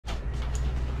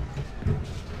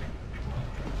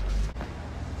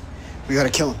We gotta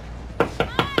kill him.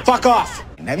 Fuck off!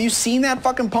 Have you seen that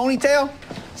fucking ponytail?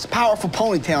 It's a powerful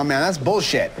ponytail, man. That's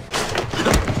bullshit.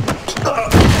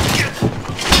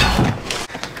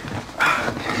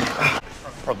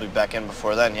 Probably back in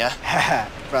before then, yeah?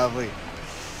 Probably.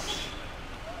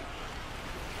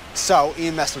 So,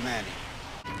 Ian messed with Mandy.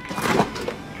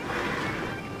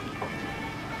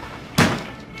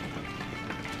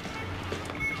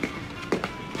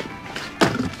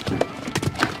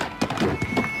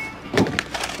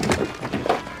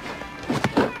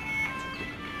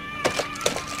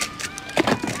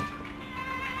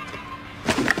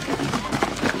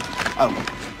 Oh,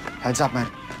 heads up, man.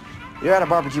 You're out of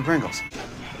barbecue Pringles.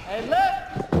 Hey,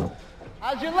 look!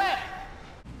 How's your leg?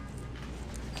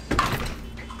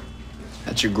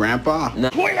 That's your grandpa?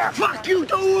 No. Boy, fuck you!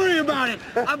 Don't worry about it!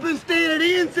 I've been staying at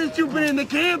Ian since you've been in the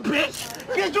camp, bitch!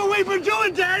 Guess what we've been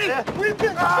doing, Daddy? We've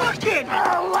been fucking!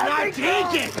 Not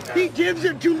take it! He gives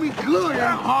it to me good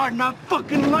and hard, and I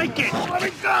fucking like it! Let me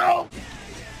go!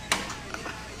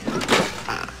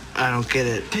 I don't get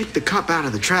it. Take the cup out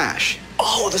of the trash.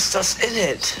 Oh, the stuff's in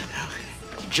it.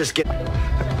 Just get...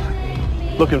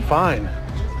 Looking fine.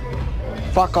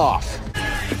 Fuck off.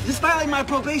 Is this violating my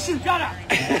probation? Shut up!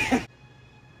 What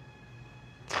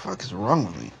the fuck is wrong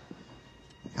with me?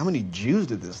 How many Jews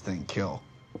did this thing kill?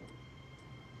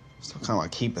 Still kind of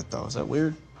want to keep it, though. Is that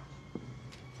weird?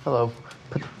 Hello.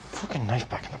 Put the fucking knife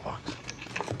back in the box.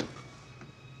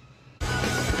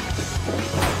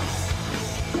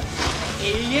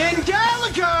 Ian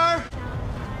Gallagher!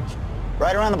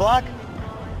 Right around the block?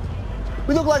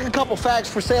 We look like a couple fags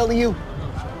for sale to you.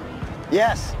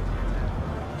 Yes.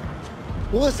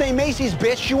 Well, this ain't Macy's,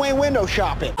 bitch. You ain't window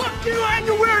shopping. Fuck you and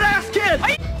your weird-ass kid!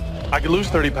 I could lose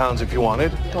 30 pounds if you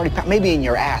wanted. 30 pounds, maybe in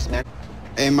your ass, man.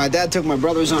 And my dad took my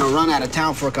brothers on a run out of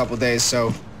town for a couple days, so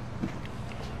if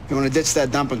you want to ditch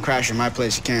that dump and crash at my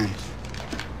place, you can.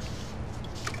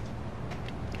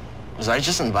 Was I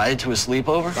just invited to a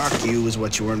sleepover? Fuck you is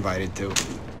what you were invited to.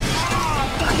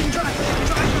 Fucking drive!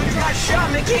 You got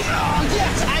shot, Mickey! Oh,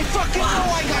 yes! I fucking know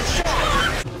I got shot!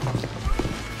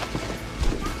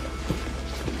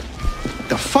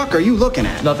 The fuck are you looking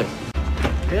at? Nothing.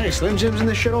 Hey, Slim Jim's in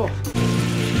this shit all.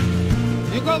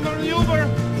 You called for an Uber?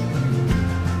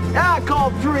 Yeah, I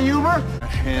called for an Uber. A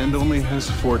hand only has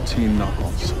 14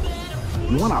 knuckles.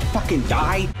 You wanna fucking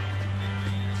die?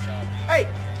 Hey,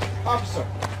 officer.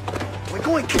 We're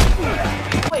going...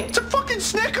 Wait, it's a fucking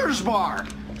Snickers bar!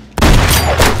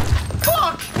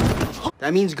 Fuck!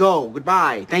 That means go.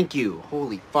 Goodbye. Thank you.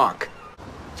 Holy fuck.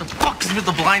 The fuck's with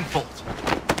the blindfold?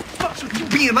 Fuck's with you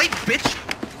being late, bitch?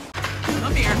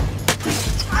 Come here.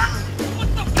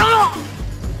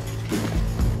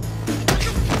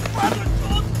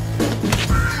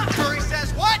 Curry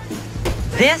says what?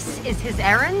 This is his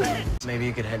errand? Maybe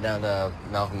you could head down to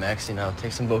Malcolm X, you know,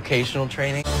 take some vocational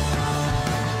training.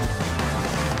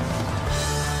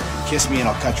 Kiss me and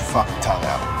I'll cut your fucking tongue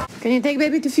out. Can you take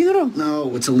baby to funeral?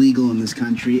 No, it's illegal in this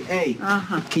country. Hey,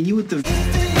 can you with the...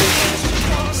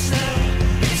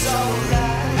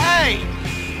 Hey!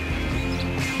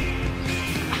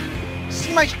 This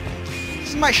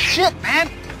is my shit, man!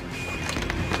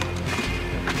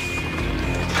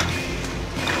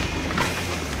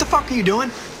 What the fuck are you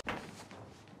doing?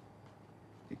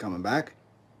 You coming back?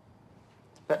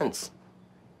 Depends.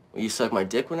 Will you suck my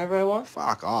dick whenever I want?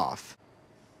 Fuck off.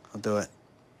 I'll do it.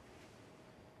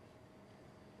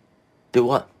 Do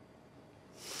what?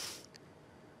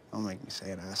 Don't make me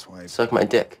say it, asswipe. Suck my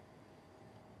dick.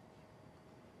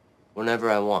 Whenever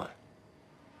I want.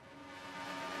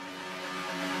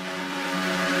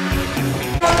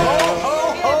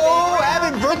 Oh,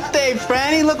 happy birthday,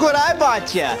 Franny. Look what I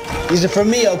bought you. These are for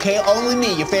me, okay? Only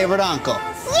me, your favorite uncle.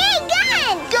 Yay,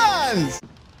 guns! Guns!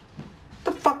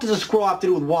 What the fuck does a squirrel have to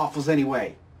do with waffles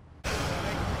anyway?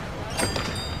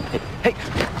 Hey!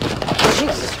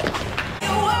 Jesus!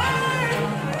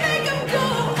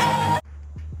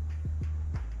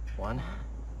 One,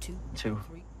 two,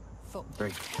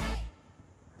 three.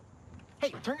 Hey,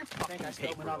 turn your fucking... I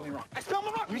spelled monogamy wrong. I spelled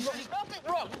monogamy wrong! You spelled it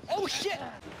wrong! Oh, shit!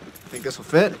 Think this will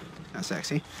fit? That's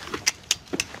sexy.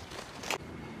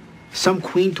 Some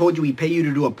queen told you he'd pay you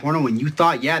to do a porno and you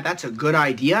thought, yeah, that's a good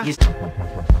idea?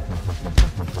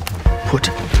 Put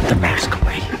the mask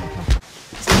away.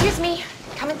 Excuse me.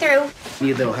 Coming through.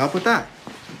 Need a little help with that?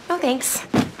 No, thanks.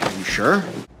 Are you sure?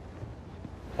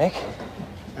 Nick?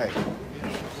 Hey.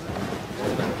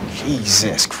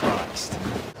 Jesus Christ.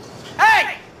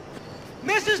 Hey!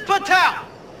 Mrs. Patel!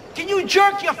 Can you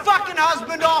jerk your fucking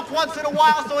husband off once in a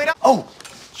while so he don't... Oh!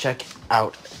 Check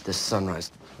out this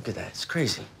sunrise. Look at that. It's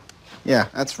crazy. Yeah,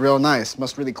 that's real nice.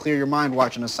 Must really clear your mind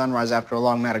watching the sunrise after a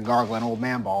long night of gargling old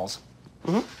man balls.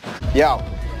 Mm-hmm. Yo,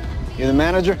 you the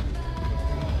manager?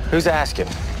 Who's asking?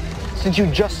 Since you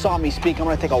just saw me speak, I'm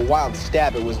gonna take a wild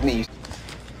stab. It was me.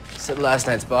 Said last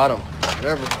night's bottom.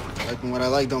 Whatever. Liking what I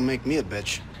like don't make me a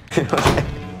bitch.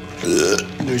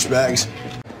 Douchebags.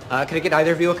 Can I get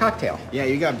either of you a cocktail? Yeah,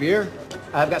 you got beer?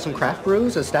 I've got some craft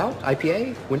brews, a stout,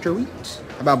 IPA, winter wheat.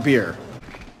 How about beer?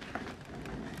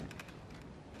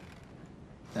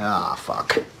 Ah,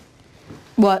 fuck.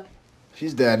 What?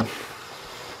 She's dead.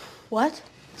 What?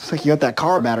 Looks like you got that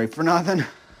car battery for nothing.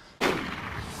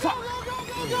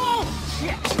 Go!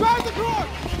 Shit! Drive the car!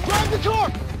 Drive the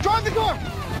car! Drive the car!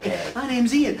 My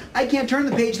name's Ian. I can't turn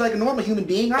the page like a normal human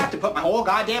being. I have to put my whole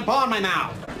goddamn paw in my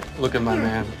mouth. Look at my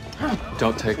man.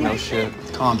 Don't take no shit.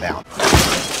 Calm down.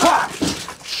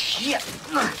 Shit!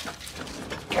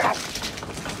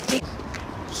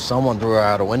 Someone threw her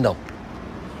out a window.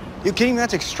 You kidding me?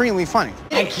 That's extremely funny.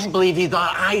 I can't believe he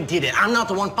thought I did it. I'm not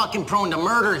the one fucking prone to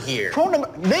murder here.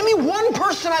 Name me one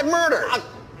person I've murdered.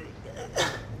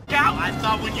 Gal, I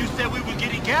thought when you said we were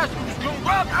getting gas, we was going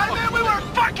rob. I mean, we were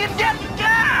fucking getting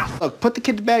gas! Look, put the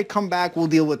kid to bed, come back, we'll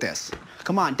deal with this.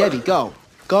 Come on, Debbie, go.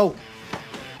 Go.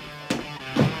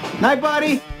 Night,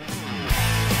 buddy.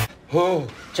 Oh,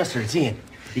 Chester, it's Ian.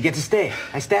 You get to stay.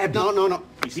 I stabbed you. No.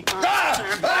 You see?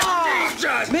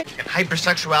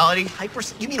 Hypersexuality?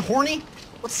 You mean horny?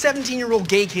 What 17-year-old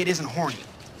gay kid isn't horny?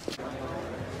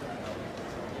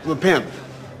 I'm a pimp.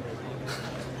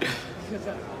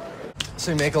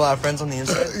 So you make a lot of friends on the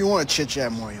inside? You want to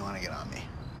chit-chat more, you want to get on me.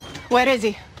 Where is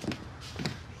he?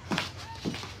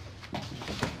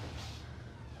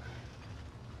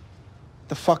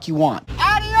 The fuck you want?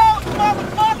 Adios,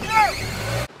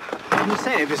 motherfucker! I'm just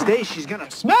saying, if it's day, she's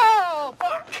gonna smell.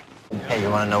 Fuck. Hey, you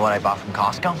want to know what I bought from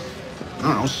Costco? I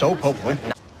don't know, soap, hopefully.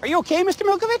 Are you okay, Mr.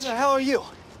 Milkovich? Who the hell are you?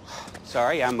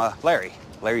 Sorry, I'm Larry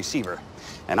Seaver,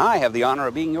 and I have the honor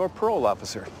of being your parole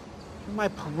officer. My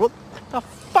parole? What the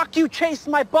fuck you chased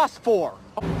my bus for?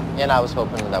 And I was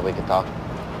hoping that we could talk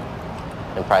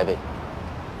in private.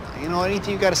 You know,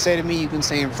 anything you gotta say to me, you can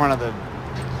say in front of the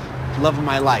love of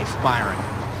my life, Byron.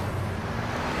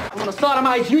 I'm gonna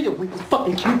sodomize you, you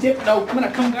fucking Q-tip. No, I'm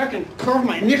gonna come back and carve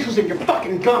my initials in your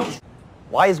fucking gums.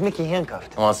 Why is Mickey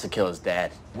handcuffed? He wants to kill his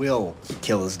dad. Will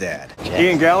kill his dad.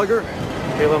 Ian Gallagher,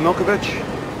 Kayla Milkovich.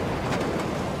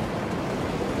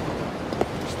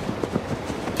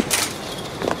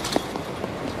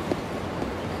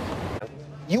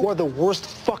 You are the worst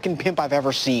fucking pimp I've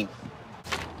ever seen.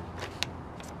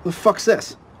 Who the fuck's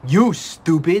this? You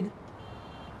stupid.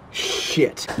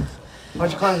 Shit.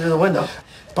 Why'd you climb through the window?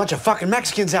 Bunch of fucking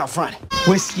Mexicans out front.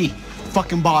 Whiskey.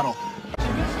 Fucking bottle.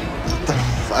 What the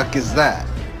fuck is that?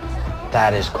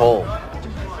 That is Cole.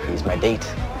 He's my date.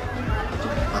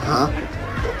 Uh-huh.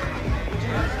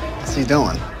 What's he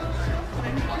doing?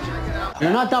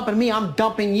 You're not dumping me, I'm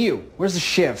dumping you. Where's the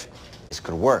shiv? This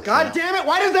could work. God damn it,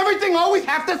 why does everything always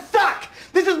have to suck?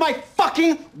 This is my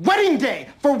fucking wedding day.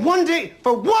 For one day,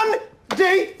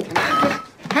 can I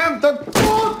just have the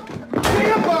full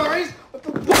damn parties with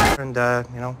the wife? And,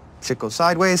 you know, shit goes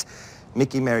sideways.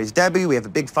 Mickey marries Debbie. We have a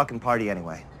big fucking party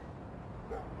anyway.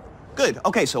 Good.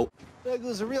 Okay, so... Look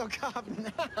who's a real cop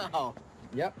now.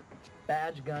 Yep.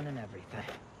 Badge, gun, and everything.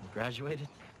 You graduated?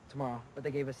 Tomorrow. But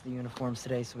they gave us the uniforms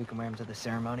today so we can wear them to the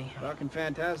ceremony. Fucking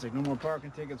fantastic. No more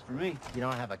parking tickets for me. You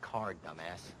don't have a card,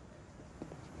 dumbass.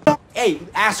 Hey,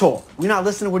 asshole. We're not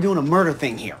listening. We're doing a murder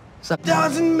thing here.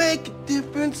 Doesn't make a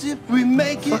difference if we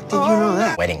make it. Fuck did you know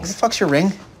that? Weddings. Where the fuck's your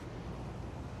ring?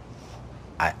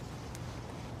 I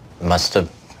must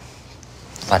have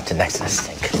left it next to the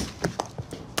sink.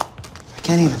 I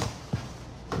can't even.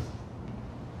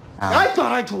 I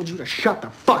thought I told you to shut the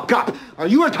fuck up. Are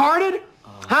you retarded?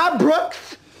 Huh,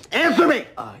 Brooks? Answer me.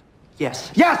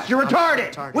 Yes. Yes, you're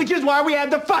retarded. Which is why we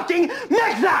had the fucking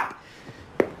mix-up.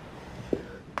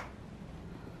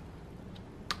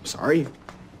 Sorry.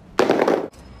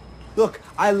 Look,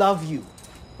 I love you.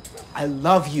 I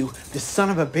love you. This son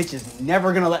of a bitch is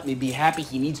never gonna let me be happy.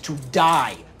 He needs to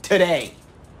die today.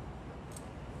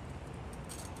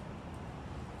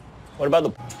 What about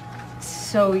the...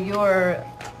 So you're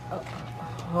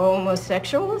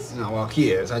homosexuals? No, well,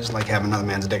 he is. I just like having another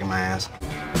man's dick in my ass.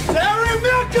 Larry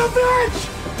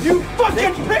Milkovich! You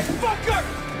fucking prick fucker!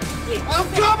 I'm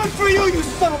coming for you, you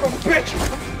son of a bitch!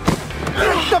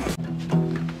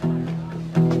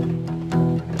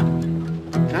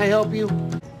 Can I help you?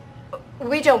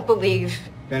 We don't believe.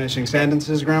 Finishing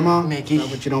sentences, Grandma? Mickey. Is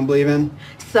that what you don't believe in?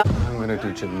 I'm gonna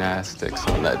do gymnastics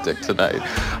on that dick tonight.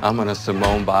 I'm gonna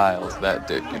Simone Biles that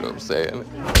dick, you know what I'm saying?